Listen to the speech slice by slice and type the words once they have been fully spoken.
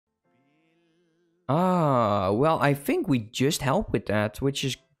Ah, well, I think we just help with that, which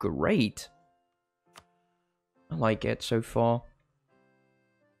is great. I like it so far.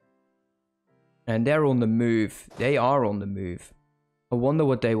 And they're on the move. They are on the move. I wonder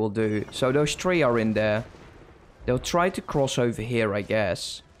what they will do. So those three are in there. They'll try to cross over here, I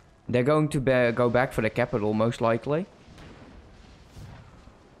guess. They're going to go back for the capital, most likely.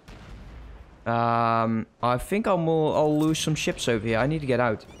 I think I'll lose some ships over here. I need to get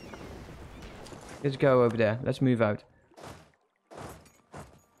out. Let's go over there. Let's move out.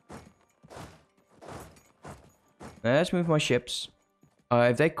 Let's move my ships.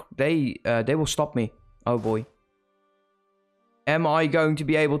 If they will stop me. Oh boy. Am I going to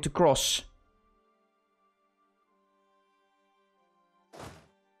be able to cross?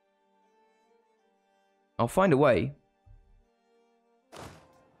 I'll find a way.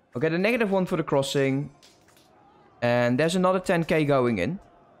 I'll get a -1 for the crossing. And there's another 10k going in.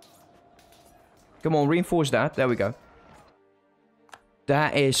 Come on, reinforce that. There we go.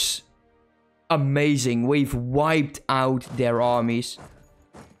 That is amazing. We've wiped out their armies.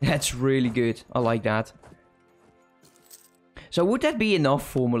 That's really good. I like that. So would that be enough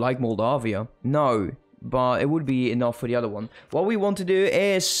for like Moldavia? No, but it would be enough for the other one. What we want to do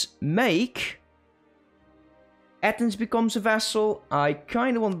is make Athens becomes a vassal. I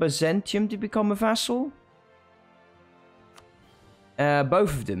kind of want Byzantium to become a vassal.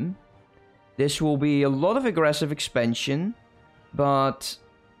 Both of them. This will be a lot of aggressive expansion, but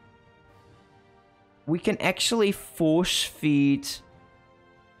we can actually force feed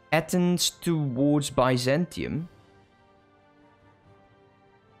Athens towards Byzantium.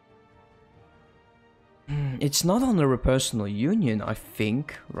 It's not under a personal union, I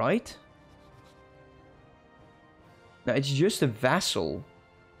think, right? No, it's just a vassal.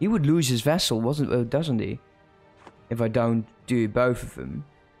 He would lose his vassal, doesn't he? If I don't do both of them.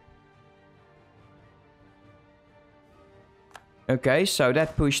 Okay, so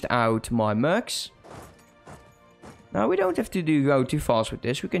that pushed out my mercs. Now we don't have to go too fast with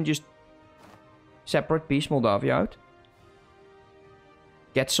this. We can just separate piece Moldavia out.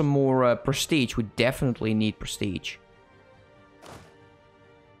 Get some more prestige. We definitely need prestige.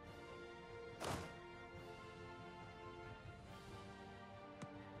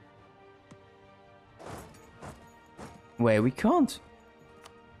 Where we can't.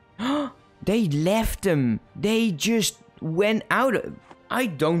 They left them. They just went out. I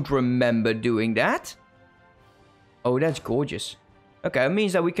don't remember doing that. Oh, that's gorgeous. Okay, it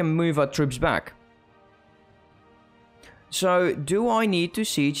means that we can move our troops back. So, do I need to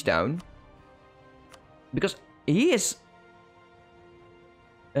siege down? Because he is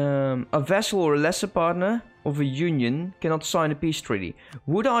a vassal or a lesser partner of a union cannot sign a peace treaty.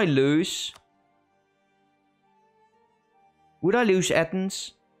 Would I lose? Would I lose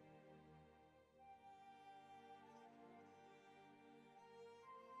Athens?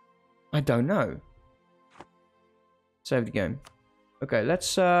 I don't know. Save the game. Okay,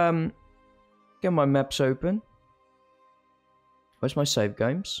 let's get my maps open. Where's my save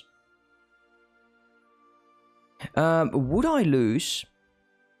games? Would I lose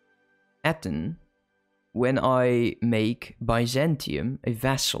Athens when I make Byzantium a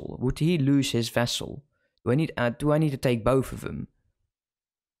vassal? Would he lose his vassal? Do I need to take both of them?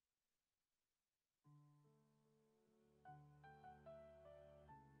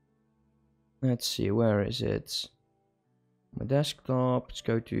 Let's see, where is it? My desktop. Let's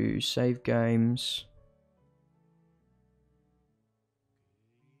go to save games.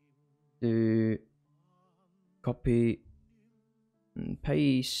 Do copy and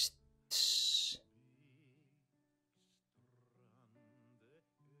paste.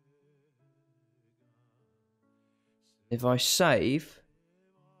 If I save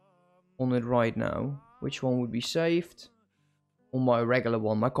on it right now, which one would be saved? On my regular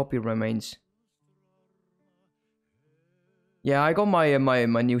one, my copy remains. Yeah, I got my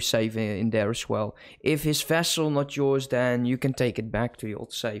my new save in there as well. If his vassal not yours, then you can take it back to the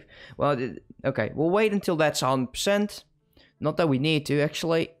old save. Well, okay, we'll wait until that's 100%. Not that we need to,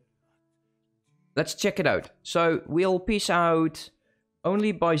 actually. Let's check it out. So, we'll piece out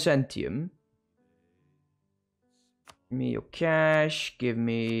only Byzantium. Give me your cash, give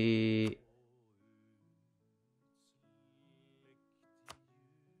me...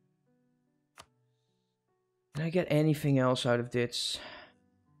 Can I get anything else out of this?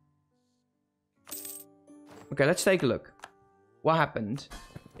 Okay, let's take a look. What happened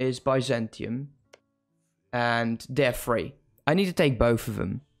is Byzantium and they're free. I need to take both of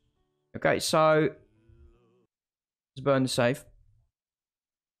them. Okay, so let's burn the save.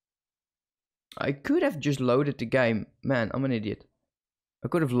 I could have just loaded the game. Man, I'm an idiot. I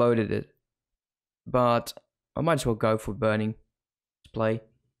could have loaded it. But I might as well go for burning. Let's play.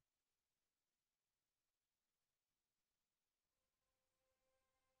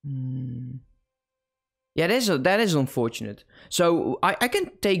 Yeah, that is unfortunate. So I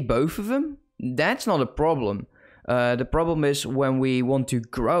can take both of them. That's not a problem. The problem is when we want to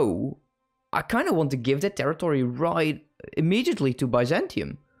grow, I kind of want to give that territory right immediately to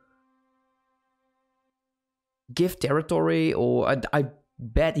Byzantium. Give territory, or I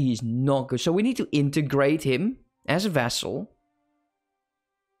bet he's not good. So we need to integrate him as a vassal.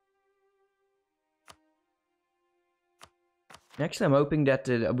 Actually, I'm hoping that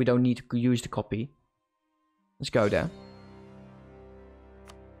we don't need to use the copy. Let's go there.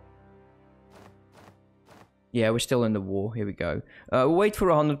 Yeah, we're still in the war. Here we go. We'll wait for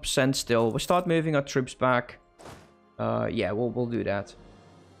 100% still. We'll start moving our troops back. Yeah, we'll do that.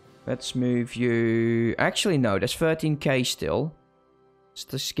 Let's move you... Actually, no. That's 13k still.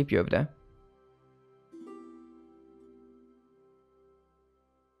 Let's skip you over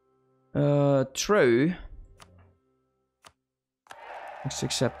there. True. Let's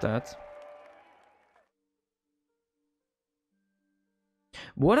accept that.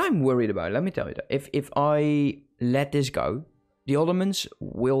 What I'm worried about, let me tell you that. If I let this go, the Ottomans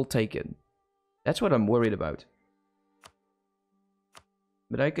will take it. That's what I'm worried about.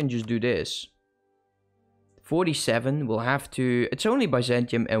 But I can just do this. 47 will have to... It's only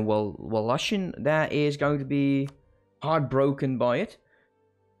Byzantium and Wallachia that is going to be heartbroken by it.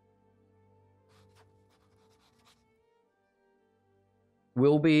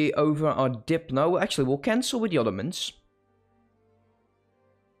 We'll be over our dip. No, actually, we'll cancel with the Ottomans.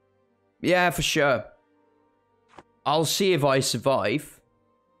 Yeah, for sure. I'll see if I survive.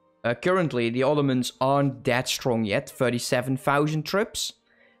 Currently, the Ottomans aren't that strong yet. 37,000 troops.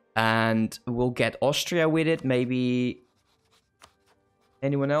 And we'll get Austria with it. Maybe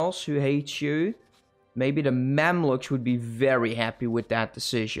anyone else who hates you. Maybe the Mamluks would be very happy with that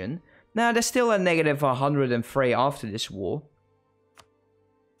decision. Now, there's still a negative 103 after this war.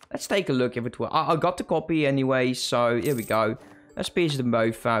 Let's take a look if it will. I got the copy anyway, so here we go. Let's piece them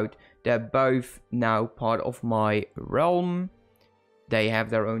both out. They're both now part of my realm. They have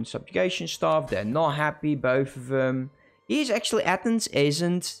their own subjugation staff. They're not happy, both of them. Athens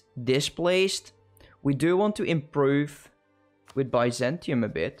isn't displaced. We do want to improve with Byzantium a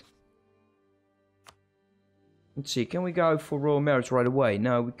bit. Let's see, can we go for royal marriage right away?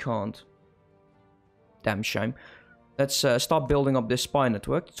 No, we can't. Damn shame. Let's start building up this spy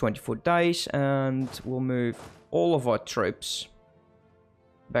network, 24 days, and we'll move all of our troops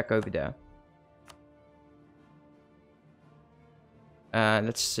back over there.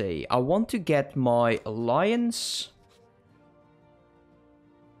 Let's see. I want to get my alliance.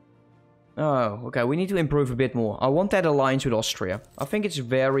 Oh, okay. We need to improve a bit more. I want that alliance with Austria. I think it's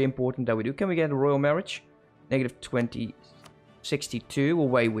very important that we do. Can we get a royal marriage? Negative 20, 62. We'll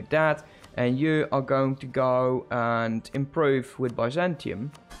wait with that. And you are going to go and improve with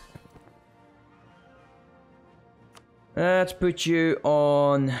Byzantium. Let's put you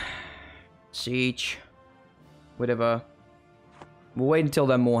on siege. Whatever. We'll wait until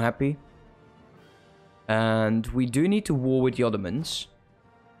they're more happy. And we do need to war with the Ottomans.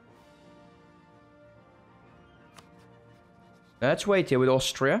 Let's wait here with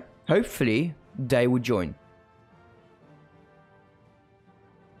Austria. Hopefully, they will join.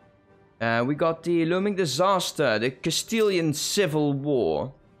 We got the looming disaster, the Castilian Civil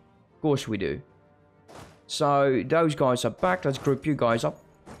War. Of course we do. So, those guys are back. Let's group you guys up.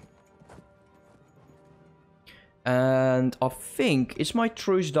 And I think, is my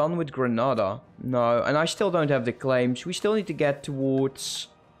truce done with Granada? No, and I still don't have the claims. We still need to get towards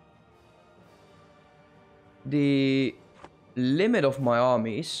the limit of my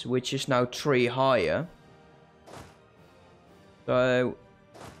armies, which is now 3 higher. So,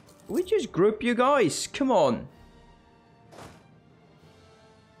 we just group you guys. Come on.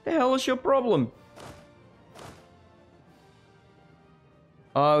 The hell is your problem?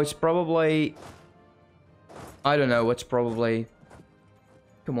 Oh, it's probably... I don't know, it's probably...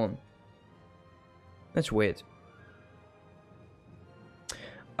 Come on. That's weird.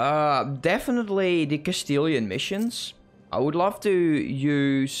 Definitely the Castilian missions. I would love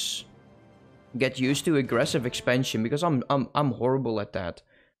to get used to aggressive expansion, because I'm horrible at that.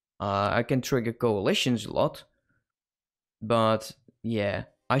 I can trigger coalitions a lot. But, yeah.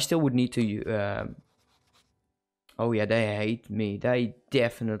 I still would need to... Oh yeah, they hate me. They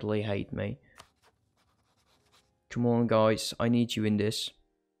definitely hate me. Come on, guys. I need you in this.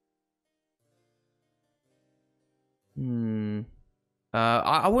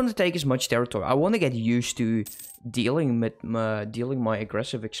 I want to take as much territory. I want to get used to dealing my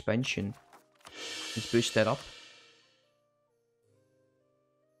aggressive expansion. Let's boost that up.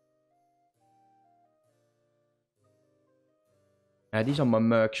 These are my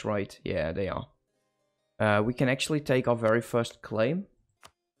mercs, right? Yeah, they are. We can actually take our very first claim.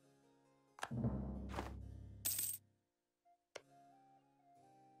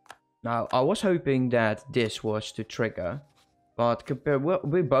 Now, I was hoping that this was to trigger, but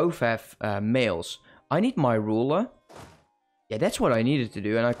we both have males. I need my ruler. Yeah, that's what I needed to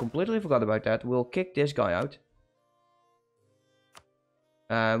do, and I completely forgot about that. We'll kick this guy out.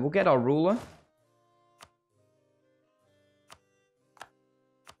 We'll get our ruler.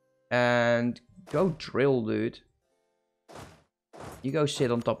 And go drill, dude. You go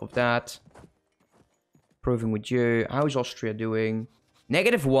sit on top of that. Proving with you. How's Austria doing?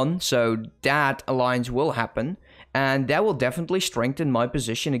 -1, so that alliance will happen. And that will definitely strengthen my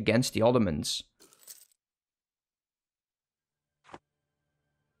position against the Ottomans.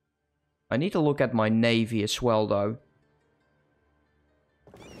 I need to look at my navy as well, though.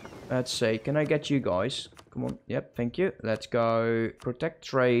 Let's see, can I get you guys? Come on, yep, thank you. Let's go protect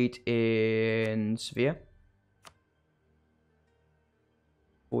trade in Severe.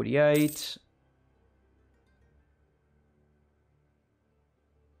 48.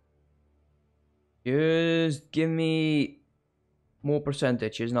 Just give me more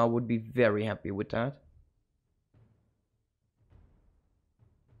percentages and I would be very happy with that.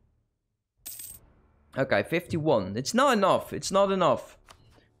 Okay, 51. It's not enough. It's not enough.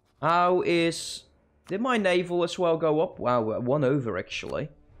 How is... Did my naval as well go up? Wow, 1 over actually.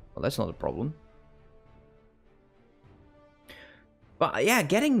 Well, that's not a problem. But yeah,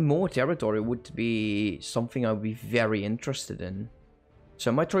 getting more territory would be something I would be very interested in.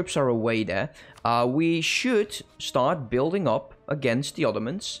 So my troops are away there. We should start building up against the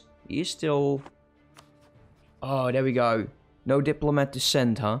Ottomans. He is still... Oh, there we go. No diplomat to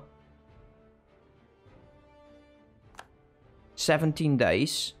send, huh? 17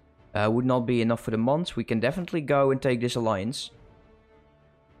 days. Would not be enough for the month. We can definitely go and take this alliance.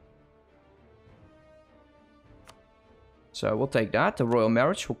 So we'll take that. The royal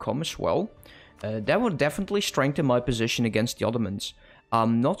marriage will come as well. That will definitely strengthen my position against the Ottomans.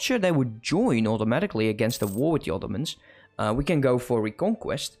 I'm not sure they would join automatically against the war with the Ottomans. We can go for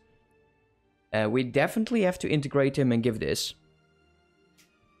reconquest. We definitely have to integrate him and give this.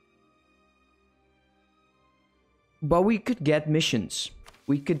 But we could get missions.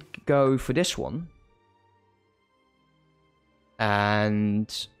 We could go for this one.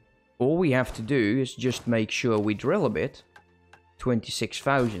 And all we have to do is just make sure we drill a bit.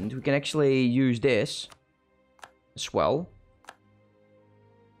 26,000. We can actually use this as well.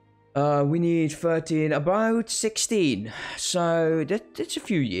 We need 13, about 16. So that's a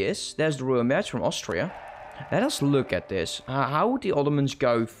few years. There's the royal marriage from Austria. Let us look at this. How would the Ottomans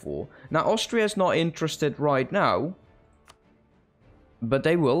go for? Now, Austria is not interested right now. But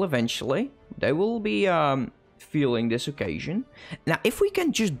they will eventually. They will be feeling this occasion. Now, if we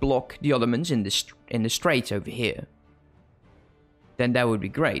can just block the Ottomans in the straits over here, then that would be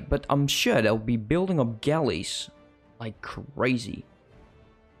great. But I'm sure they'll be building up galleys like crazy.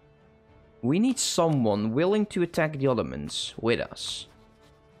 We need someone willing to attack the Ottomans with us.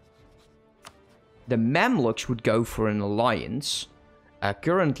 The Mamluks would go for an alliance.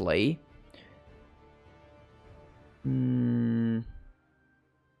 Currently...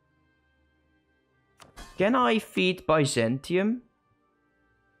 Can I feed Byzantium?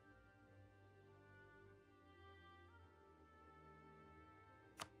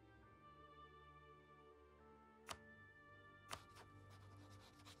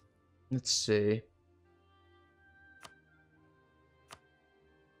 Let's see.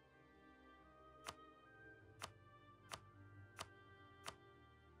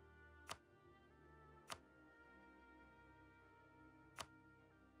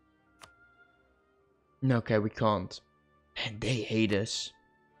 Okay, we can't. And they hate us.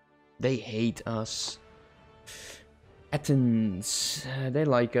 They hate us. Athens. They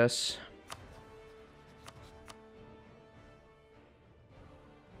like us.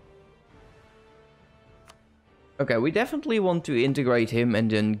 Okay, we definitely want to integrate him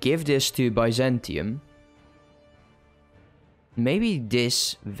and then give this to Byzantium. Maybe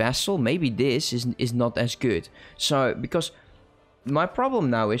this vassal, maybe this is not as good. So, because... My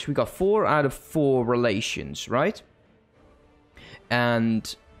problem now is we got 4 out of 4 relations, right?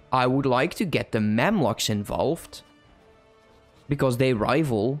 And I would like to get the Mamluks involved. Because they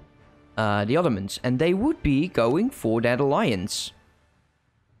rival the Ottomans. And they would be going for that alliance.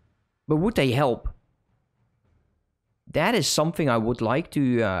 But would they help? That is something I would like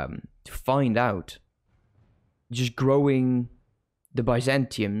to find out. Just growing the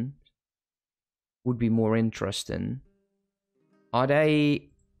Byzantium would be more interesting. Are they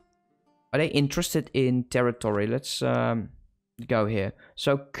interested in territory? Let's go here.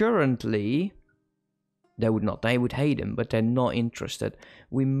 So currently, they would not. They would hate him, but they're not interested.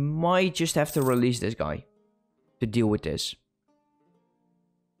 We might just have to release this guy to deal with this.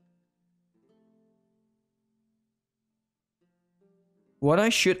 What I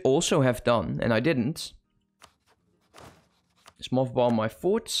should also have done, and I didn't, is mothball my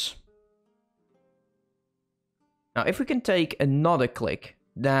forts. Now, if we can take another click,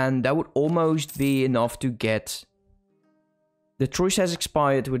 then that would almost be enough to get... The truce has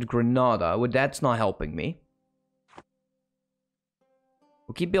expired with Granada, but that's not helping me.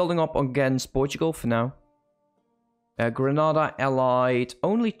 We'll keep building up against Portugal for now. Granada allied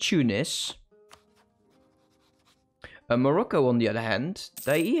only Tunis. Morocco, on the other hand,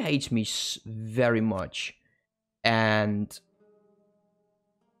 he hates me very much. And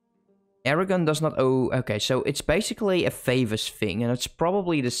Aragon does not owe... Okay, so it's basically a favors thing. And it's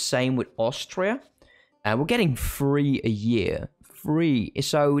probably the same with Austria. We're getting 3 a year. 3.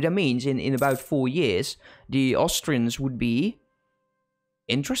 So that means in about 4 years, the Austrians would be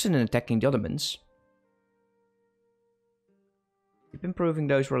interested in attacking the Ottomans. Keep improving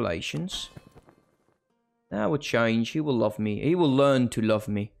those relations. That will change. He will love me. He will learn to love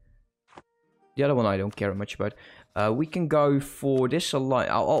me. The other one I don't care much about. We can go for this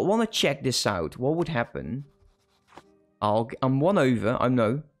alliance. I want to check this out. What would happen? I'm 1 over. I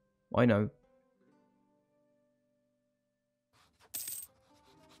know.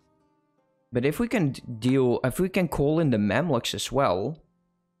 But if we can call in the Mamluks as well,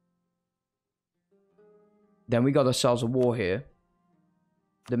 then we got ourselves a war here.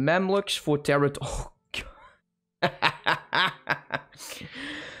 The Mamluks for territory. Oh,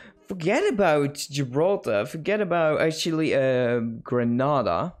 forget about Gibraltar. Forget about actually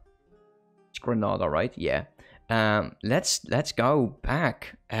Granada. It's Granada, right? Yeah. Let's go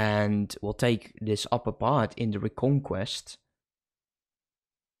back and we'll take this upper part in the reconquest.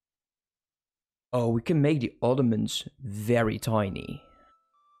 Oh, we can make the Ottomans very tiny.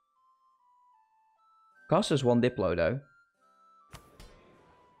 Cost us 1 Diplo though.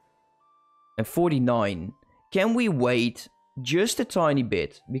 And 49. Can we wait just a tiny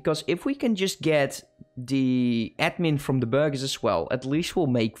bit? Because if we can just get the admin from the burghers as well, at least we'll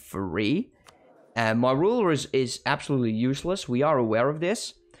make 3. My ruler is absolutely useless. We are aware of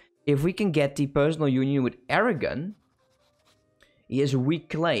this. If we can get the personal union with Aragon, he has a weak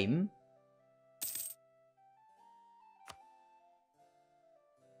claim.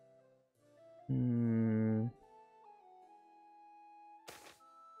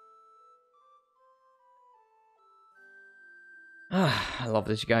 I love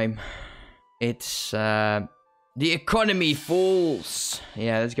this game. It's the economy falls.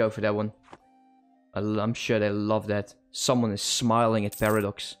 Yeah, let's go for that one. I'm sure they love that. Someone is smiling at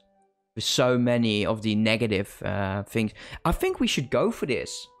Paradox with so many of the negative things. I think we should go for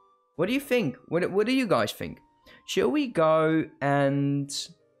this. What do you think? What do you guys think? Shall we go and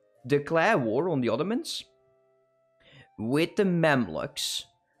declare war on the Ottomans with the Mamluks?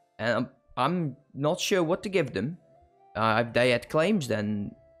 And I'm not sure what to give them. If they had claims,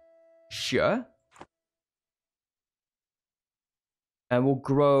 then sure. And we'll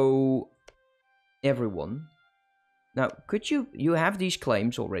grow everyone. Now, could you have these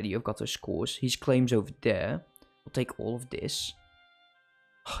claims already? You've got those scores. His claims over there. We'll take all of this.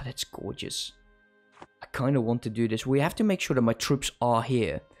 Oh, that's gorgeous. I kind of want to do this. We have to make sure that my troops are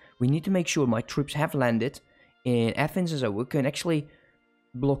here. We need to make sure my troops have landed in Athens, so we can actually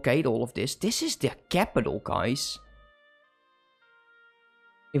blockade all of this. This is their capital, guys.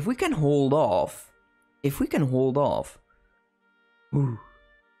 If we can hold off. Ooh.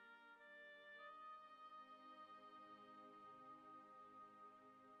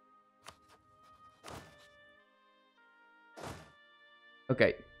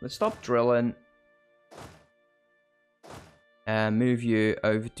 Okay, let's stop drilling. And move you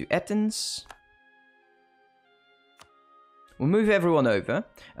over to Athens. We'll move everyone over.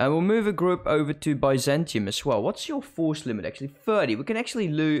 And we'll move a group over to Byzantium as well. What's your force limit actually? 30. We can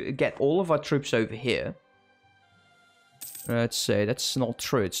actually get all of our troops over here. Let's say that's not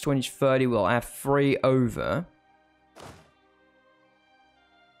true. It's 2030. We'll have 3 over.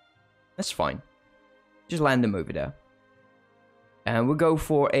 That's fine. Just land them over there. And we'll go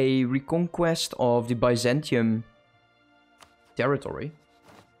for a reconquest of the Byzantium territory.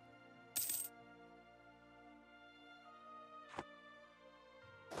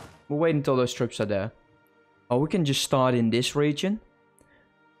 We'll wait until those troops are there. Oh, we can just start in this region.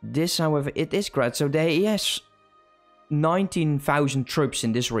 This, however, it is great. So there, yes. 19,000 troops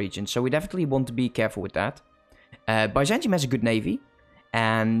in this region, so we definitely want to be careful with that. Byzantium has a good navy,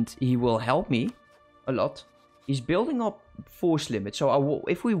 and he will help me a lot. He's building up force limit, so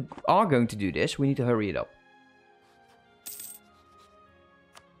if we are going to do this, we need to hurry it up.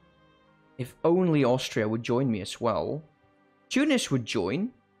 If only Austria would join me as well. Tunis would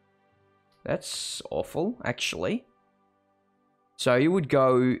join. That's awful, actually. So he would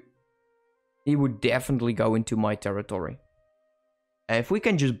go... He would definitely go into my territory. If we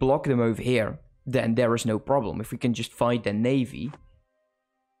can just block them over here, then there is no problem. If we can just fight their navy.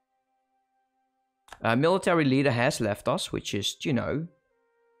 Military leader has left us, which is, you know,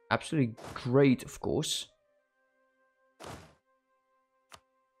 absolutely great, of course.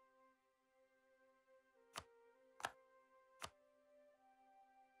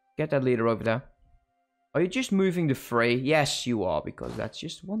 Get that leader over there. Are you just moving the fray? Yes, you are, because that's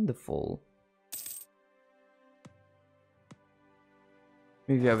just wonderful.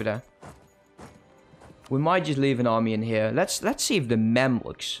 Move you over there. We might just leave an army in here. Let's see if the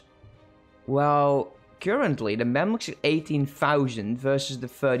Mamluks... Well, currently the Mamluks are 18,000 versus the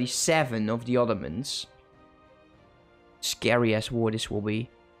 37 of the Ottomans. Scary ass war this will be.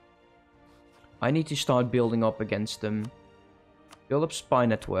 I need to start building up against them. Build up spy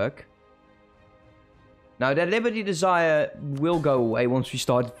network. Now that Liberty Desire will go away once we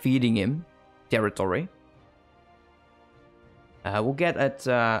start feeding him territory. We'll get at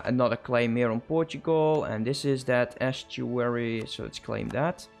another claim here on Portugal, and this is that estuary, so let's claim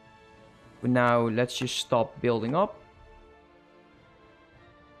that. But now let's just stop building up.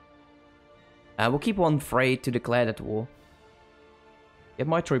 We'll keep one fray to declare that war. Get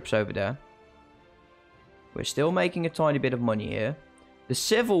my troops over there. We're still making a tiny bit of money here. The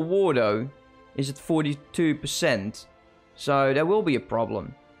civil war, though, is at 42%. So there will be a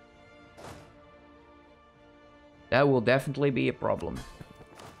problem. That will definitely be a problem.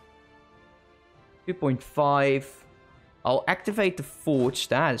 2.5. I'll activate the forts.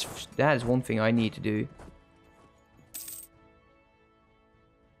 That is one thing I need to do.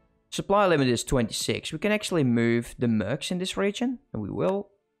 Supply limit is 26. We can actually move the mercs in this region. And we will.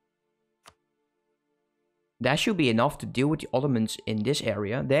 That should be enough to deal with the Ottomans in this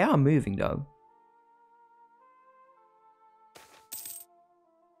area. They are moving, though.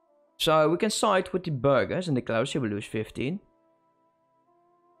 So we can side with the burghers and declare we lose 15.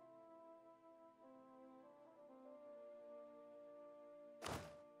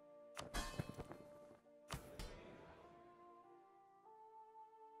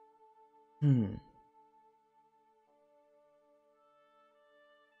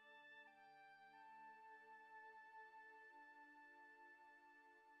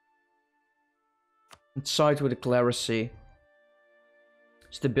 Let's side with the clerisy.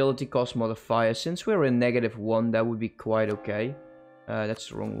 Stability cost modifier. Since we're in -1, that would be quite okay. That's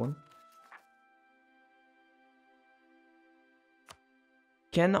the wrong one.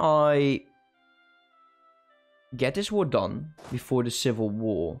 Can I get this war done before the civil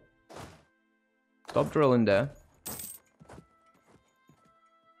war? Stop drilling there.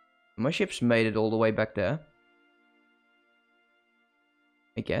 My ships made it all the way back there,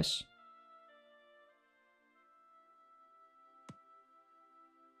 I guess.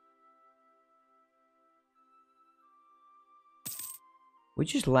 We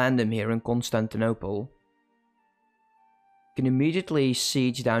just land him here in Constantinople. Can immediately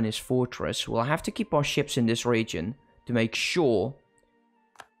siege down his fortress. We'll have to keep our ships in this region to make sure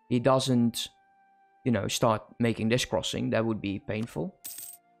he doesn't, you know, start making this crossing. That would be painful.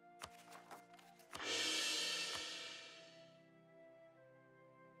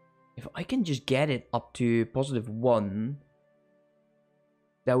 If I can just get it up to +1,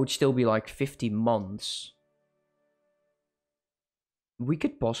 that would still be like 50 months. We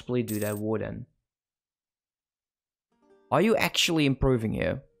could possibly do that war then. Are you actually improving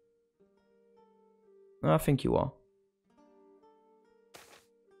here? I think you are.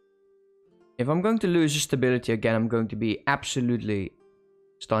 If I'm going to lose the stability again, I'm going to be absolutely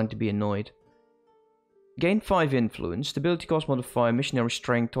starting to be annoyed. Gain 5 influence. Stability cost modifier. Missionary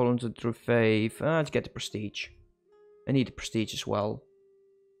strength. Tolerance to true faith. Let's get the prestige. I need the prestige as well.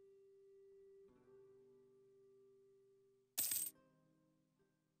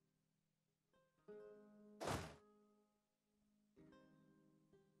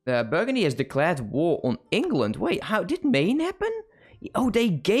 Burgundy has declared war on England. Wait, how did Maine happen? Oh, they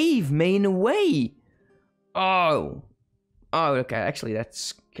gave Maine away. Oh, okay. Actually,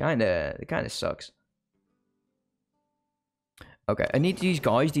 that's kind of sucks. Okay, I need these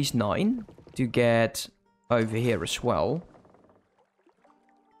guys, these 9, to get over here as well.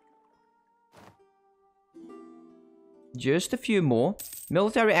 Just a few more.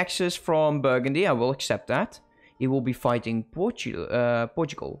 Military access from Burgundy. I will accept that. He will be fighting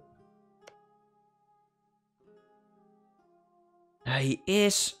Portugal. He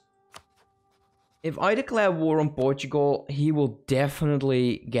is... If I declare war on Portugal, he will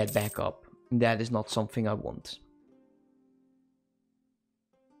definitely get back up. That is not something I want.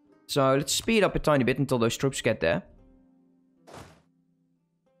 So let's speed up a tiny bit until those troops get there.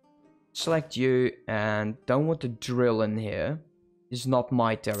 Select you, and don't want to drill in here. This is not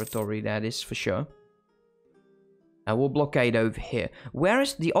my territory, that is for sure. And we'll blockade over here. Where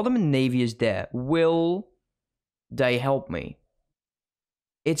is the Ottoman Navy is there? Will they help me?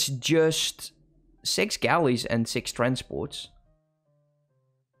 It's just 6 galleys and 6 transports.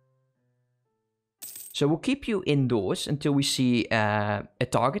 So we'll keep you indoors until we see a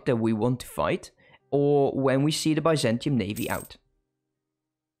target that we want to fight. Or when we see the Byzantium Navy out.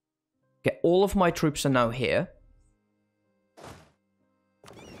 Okay, all of my troops are now here.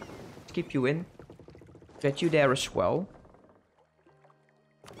 Let's keep you in. Get you there as well.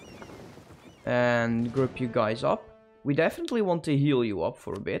 And group you guys up. We definitely want to heal you up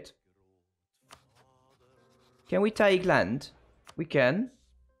for a bit. Can we take land? We can.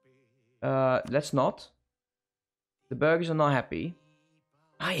 Let's not. The burghers are not happy.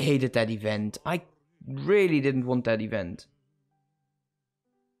 I hated that event. I really didn't want that event.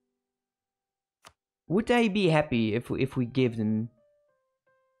 Would they be happy if we give them...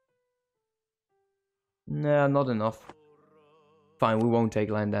 No, not enough. Fine, we won't take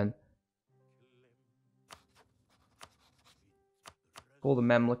land then. Call the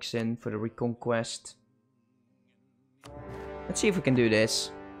Mamluks in for the reconquest. Let's see if we can do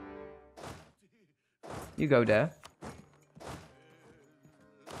this. You go there.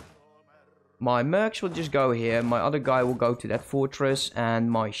 My mercs will just go here. My other guy will go to that fortress.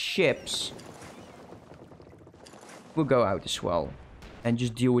 And my ships will go out as well. And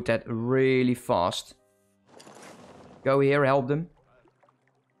just deal with that really fast. Go here, help them.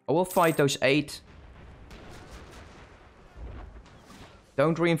 I will fight those 8.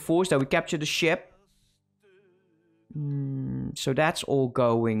 Don't reinforce that we capture the ship. So that's all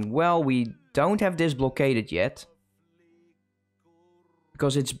going well. We don't have this blockaded yet.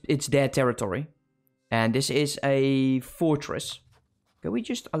 Because it's their territory. And this is a fortress. Can we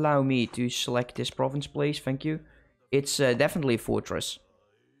just allow me to select this province, please? Thank you. It's definitely a fortress.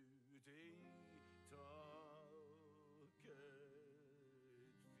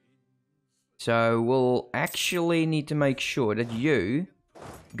 So we'll actually need to make sure that you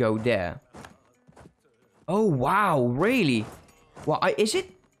go there. Oh, wow. Really? Well, is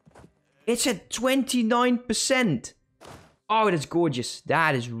it? It's at 29%. Oh, that's gorgeous.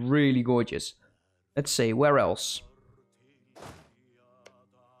 That is really gorgeous. Let's see. Where else?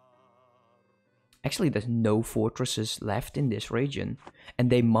 Actually, there's no fortresses left in this region. And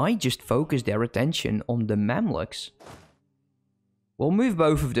they might just focus their attention on the Mamluks. We'll move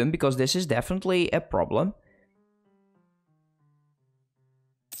both of them because this is definitely a problem.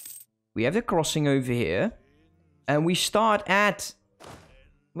 We have the crossing over here. And we start at...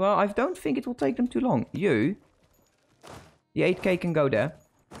 Well, I don't think it will take them too long. You... The 8k can go there.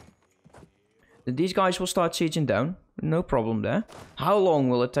 These guys will start sieging down. No problem there. How long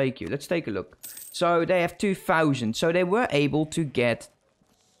will it take you? Let's take a look. So they have 2,000. So they were able to get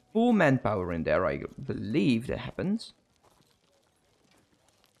full manpower in there. I believe that happens.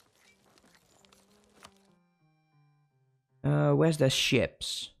 Where's their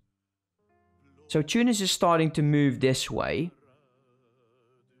ships? So Tunis is starting to move this way.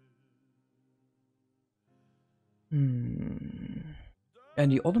 And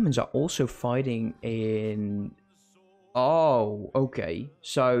the Ottomans are also fighting in... Oh, okay.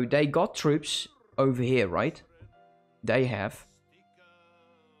 So they got troops over here, right? They have.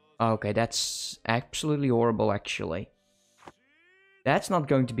 Okay, that's absolutely horrible, actually. That's not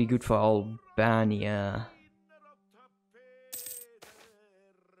going to be good for Albania.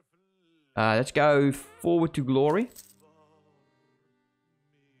 Let's go forward to glory.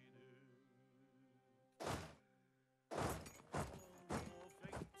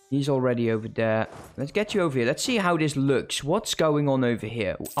 He's already over there. Let's get you over here. Let's see how this looks. What's going on over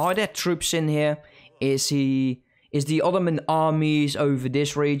here? Are there troops in here? Is the Ottoman armies over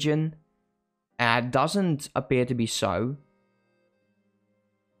this region? Doesn't appear to be so.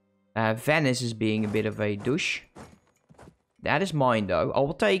 Venice is being a bit of a douche. That is mine, though. I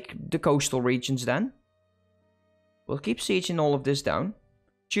will take the coastal regions then. We'll keep sieging all of this down.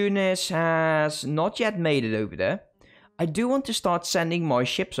 Tunis has not yet made it over there. I do want to start sending my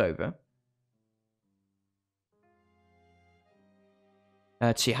ships over.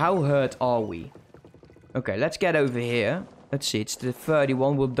 Let's see, how hurt are we? Okay, let's get over here. Let's see, it's the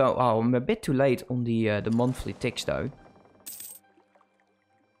 31. We'll do. Oh, I'm a bit too late on the monthly ticks though.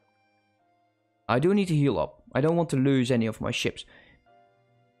 I do need to heal up. I don't want to lose any of my ships.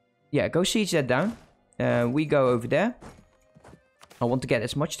 Yeah, go siege that down. We go over there. I want to get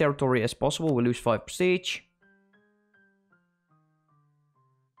as much territory as possible. We lose 5 prestige.